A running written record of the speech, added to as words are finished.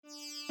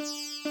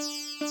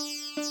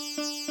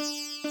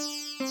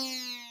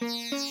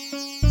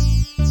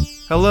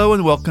Hello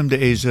and welcome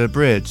to Asia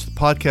Abridged, the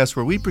podcast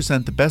where we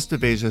present the best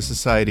of Asia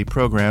Society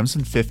programs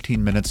in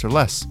 15 minutes or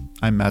less.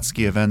 I'm Matt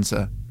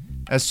Schiavenza.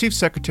 As Chief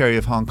Secretary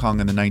of Hong Kong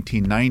in the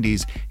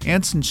 1990s,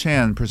 Anson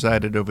Chan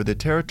presided over the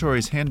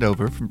territory's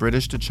handover from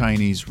British to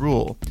Chinese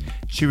rule.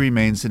 She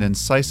remains an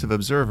incisive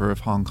observer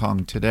of Hong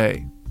Kong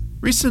today.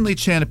 Recently,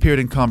 Chan appeared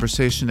in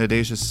conversation at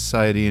Asia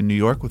Society in New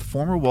York with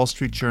former Wall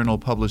Street Journal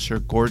publisher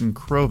Gordon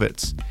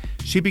Krovitz.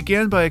 She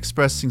began by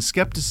expressing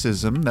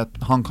skepticism that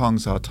Hong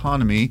Kong's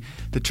autonomy,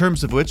 the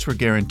terms of which were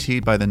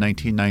guaranteed by the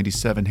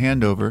 1997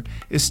 handover,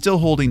 is still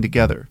holding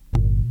together.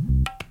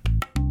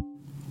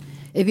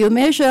 If you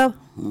measure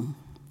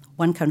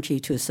one country,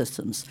 two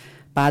systems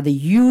by the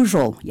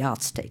usual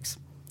yardsticks,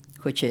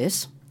 which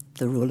is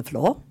the rule of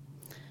law,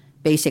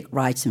 basic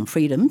rights and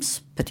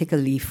freedoms,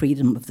 particularly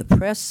freedom of the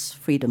press,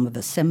 freedom of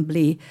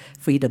assembly,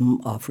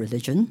 freedom of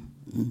religion,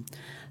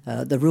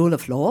 the rule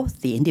of law,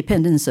 the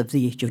independence of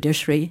the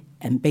judiciary,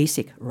 and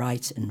basic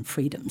rights and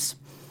freedoms.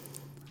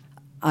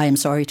 I am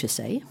sorry to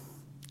say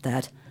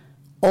that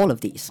all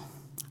of these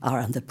are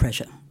under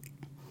pressure.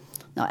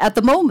 Now, at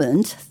the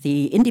moment,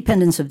 the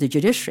independence of the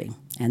judiciary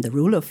and the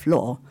rule of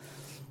law,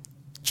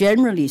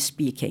 generally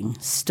speaking,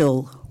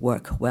 still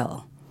work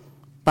well.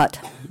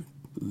 But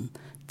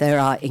there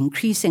are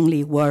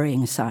increasingly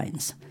worrying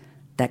signs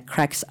that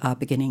cracks are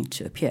beginning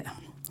to appear.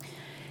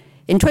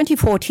 In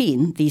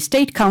 2014, the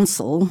State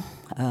Council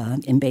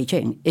in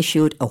Beijing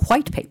issued a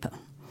white paper,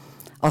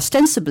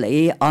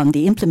 ostensibly on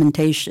the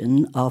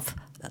implementation of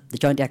the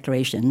Joint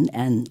Declaration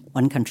and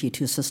One Country,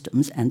 Two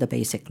Systems and the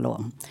Basic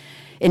Law,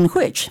 in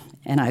which,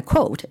 and I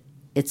quote,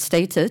 it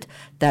stated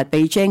that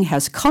Beijing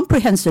has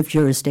comprehensive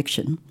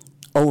jurisdiction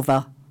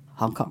over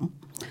Hong Kong,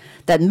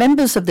 that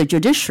members of the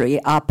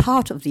judiciary are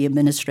part of the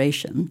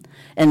administration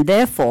and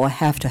therefore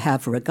have to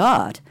have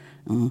regard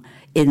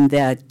in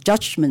their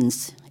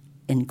judgments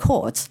in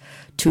courts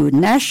to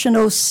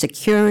national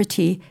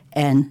security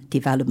and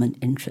development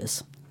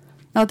interests.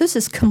 Now, this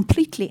is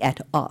completely at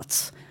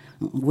odds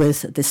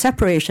with the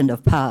separation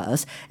of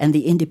powers and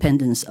the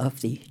independence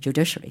of the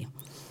judiciary.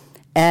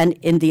 And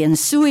in the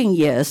ensuing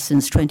years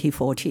since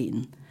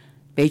 2014,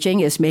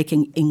 Beijing is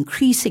making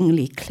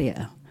increasingly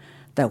clear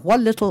that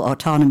what little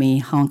autonomy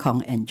Hong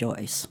Kong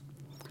enjoys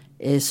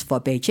is for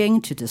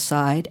Beijing to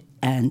decide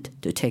and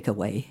to take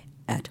away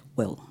at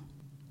will.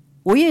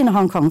 We in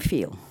Hong Kong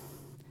feel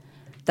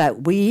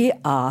that we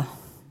are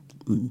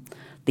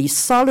the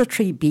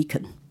solitary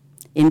beacon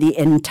in the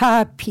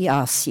entire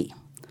PRC,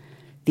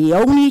 the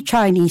only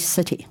Chinese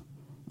city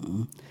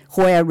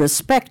where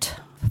respect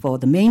for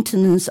the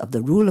maintenance of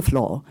the rule of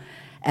law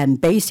and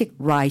basic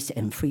rights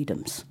and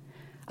freedoms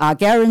are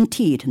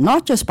guaranteed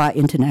not just by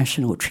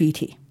international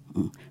treaty,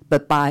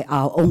 but by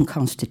our own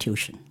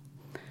constitution.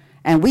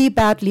 And we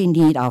badly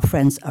need our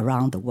friends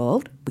around the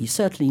world, we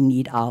certainly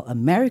need our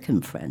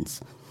American friends,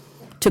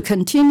 to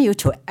continue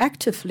to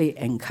actively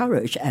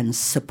encourage and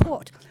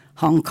support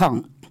Hong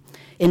Kong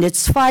in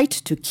its fight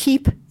to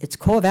keep its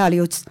core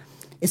values,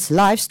 its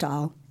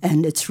lifestyle,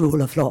 and its rule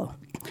of law.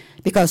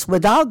 Because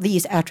without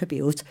these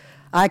attributes,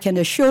 I can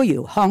assure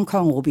you Hong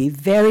Kong will be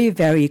very,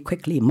 very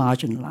quickly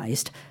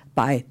marginalized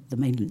by the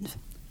mainland.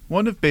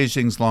 One of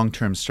Beijing's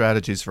long-term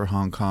strategies for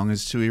Hong Kong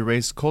is to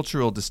erase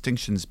cultural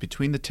distinctions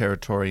between the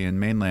territory and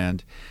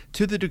mainland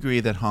to the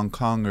degree that Hong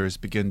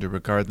Kongers begin to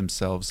regard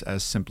themselves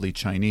as simply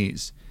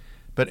Chinese.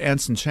 But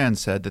Anson Chan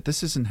said that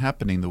this isn't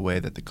happening the way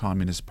that the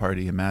Communist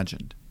Party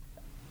imagined.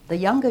 The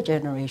younger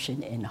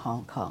generation in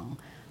Hong Kong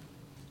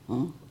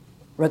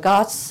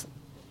regards,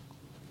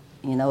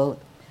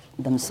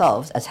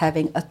 themselves as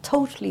having a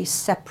totally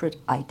separate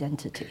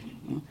identity.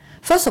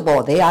 First of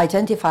all, they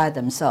identify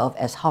themselves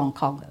as Hong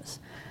Kongers.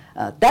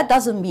 That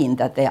doesn't mean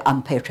that they're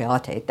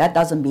unpatriotic. That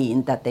doesn't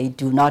mean that they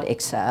do not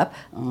accept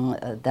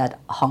that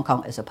Hong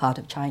Kong is a part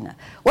of China.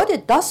 What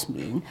it does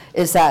mean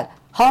is that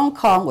Hong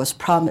Kong was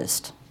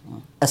promised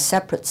a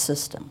separate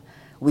system.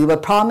 We were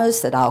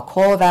promised that our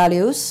core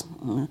values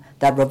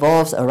that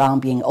revolves around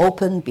being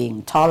open,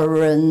 being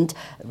tolerant,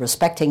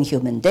 respecting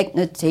human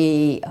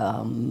dignity,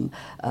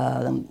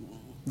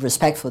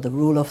 respect for the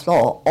rule of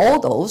law, all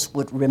those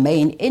would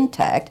remain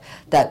intact,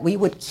 that we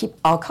would keep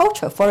our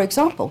culture. For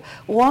example,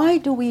 why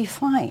do we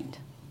find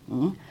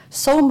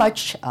so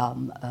much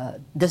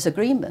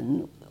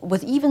disagreement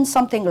with even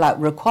something like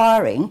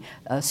requiring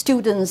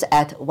students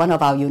at one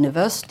of our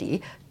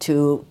university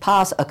to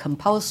pass a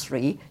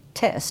compulsory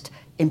test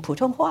in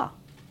Putonghua?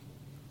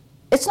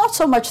 It's not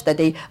so much that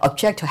they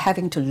object to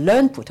having to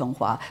learn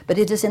Putonghua, but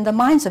it is in the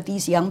minds of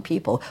these young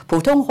people,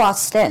 Putonghua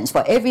stands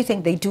for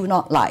everything they do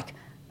not like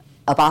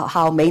about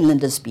how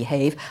mainlanders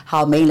behave,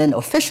 how mainland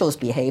officials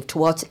behave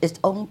towards its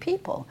own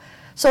people.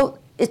 So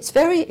it's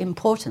very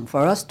important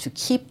for us to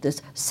keep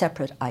this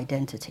separate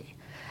identity.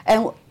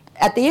 And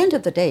at the end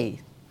of the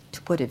day,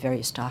 to put it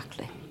very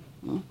starkly,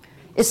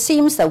 it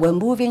seems that we're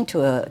moving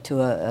to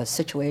a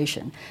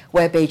situation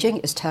where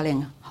Beijing is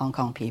telling Hong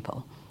Kong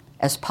people,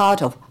 as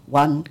part of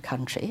one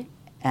country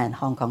and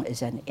Hong Kong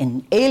is an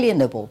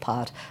inalienable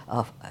part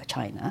of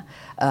China,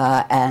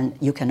 and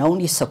you can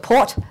only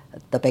support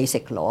the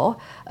basic law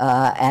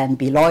and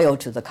be loyal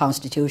to the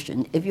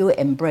Constitution if you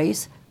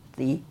embrace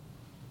the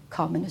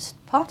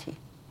Communist Party.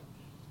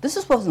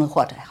 This wasn't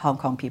what Hong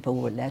Kong people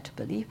were led to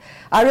believe.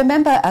 I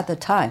remember at the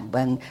time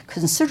when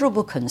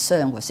considerable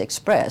concern was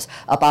expressed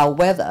about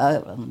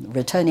whether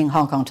returning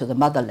Hong Kong to the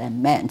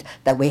motherland meant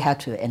that we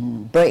had to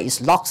embrace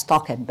lock,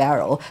 stock, and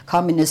barrel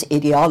communist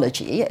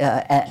ideology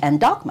and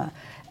dogma.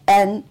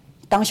 And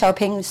Deng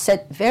Xiaoping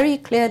said very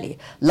clearly,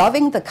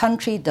 loving the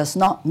country does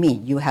not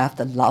mean you have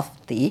to love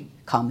the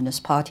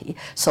Communist Party,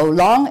 so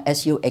long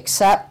as you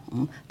accept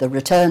the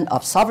return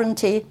of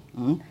sovereignty,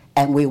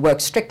 and we work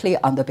strictly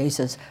on the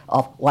basis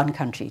of one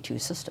country, two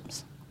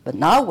systems. But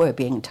now we're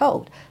being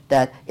told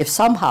that if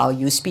somehow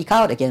you speak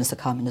out against the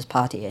Communist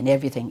Party and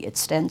everything it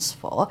stands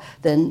for,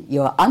 then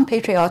you're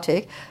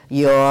unpatriotic,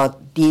 you're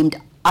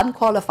deemed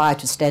unqualified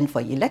to stand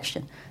for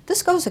election.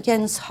 This goes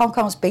against Hong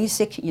Kong's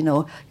basic,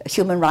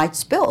 human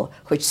rights bill,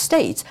 which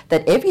states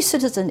that every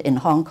citizen in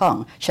Hong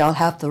Kong shall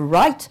have the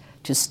right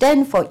to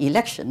stand for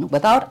election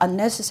without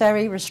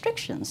unnecessary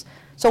restrictions.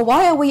 So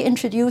why are we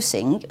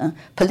introducing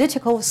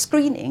political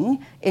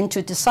screening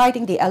into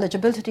deciding the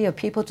eligibility of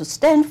people to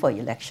stand for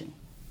election?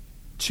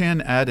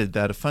 Chan added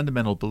that a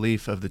fundamental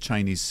belief of the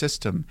Chinese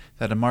system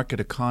that a market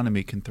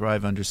economy can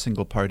thrive under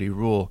single-party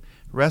rule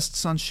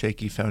rests on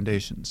shaky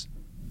foundations.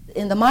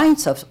 In the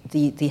minds of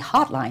the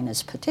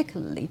hardliners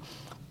particularly,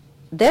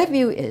 their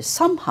view is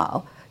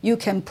somehow you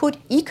can put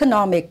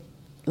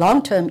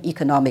long-term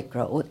economic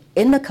growth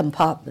in a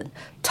compartment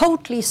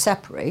totally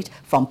separate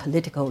from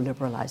political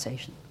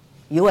liberalization.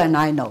 You and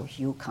I know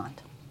you can't,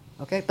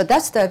 okay? But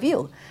that's their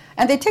view.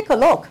 And they take a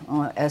look,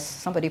 as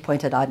somebody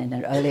pointed out in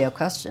an earlier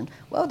question,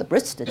 well, the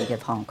Brits didn't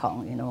give Hong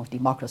Kong,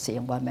 democracy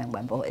and one man,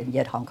 one vote, and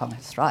yet Hong Kong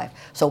has thrived.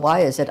 So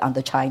why is it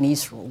under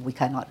Chinese rule we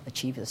cannot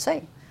achieve the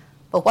same?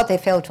 But what they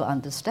fail to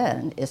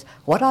understand is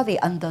what are the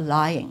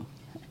underlying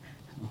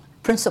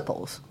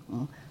principles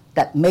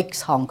that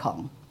makes Hong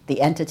Kong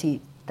the entity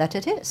that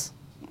it is.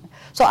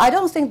 So I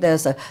don't think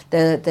there's a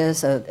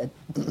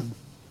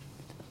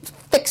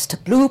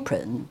fixed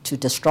blueprint to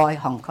destroy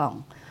Hong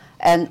Kong.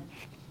 And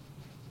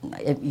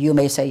you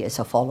may say it's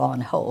a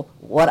forlorn hope.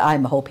 What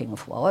I'm hoping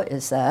for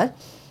is that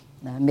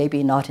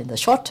maybe not in the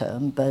short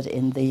term, but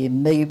in the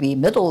maybe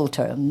middle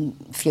term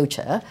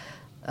future,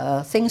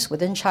 things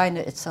within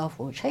China itself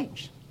will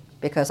change.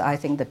 Because I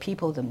think the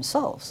people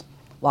themselves,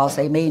 whilst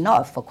they may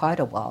not for quite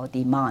a while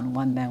demand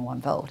one man,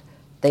 one vote,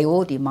 they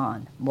will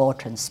demand more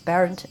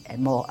transparent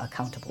and more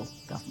accountable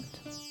government.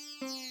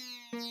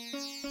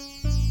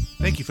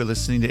 Thank you for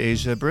listening to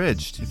Asia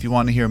Abridged. If you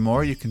want to hear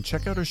more, you can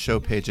check out our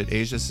show page at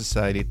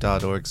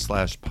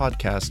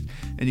asiasociety.org/podcast,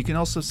 and you can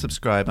also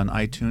subscribe on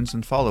iTunes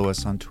and follow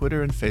us on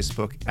Twitter and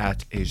Facebook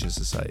 @Asia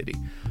Society.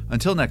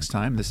 Until next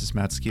time, this is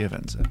Matt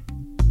Schiavenza.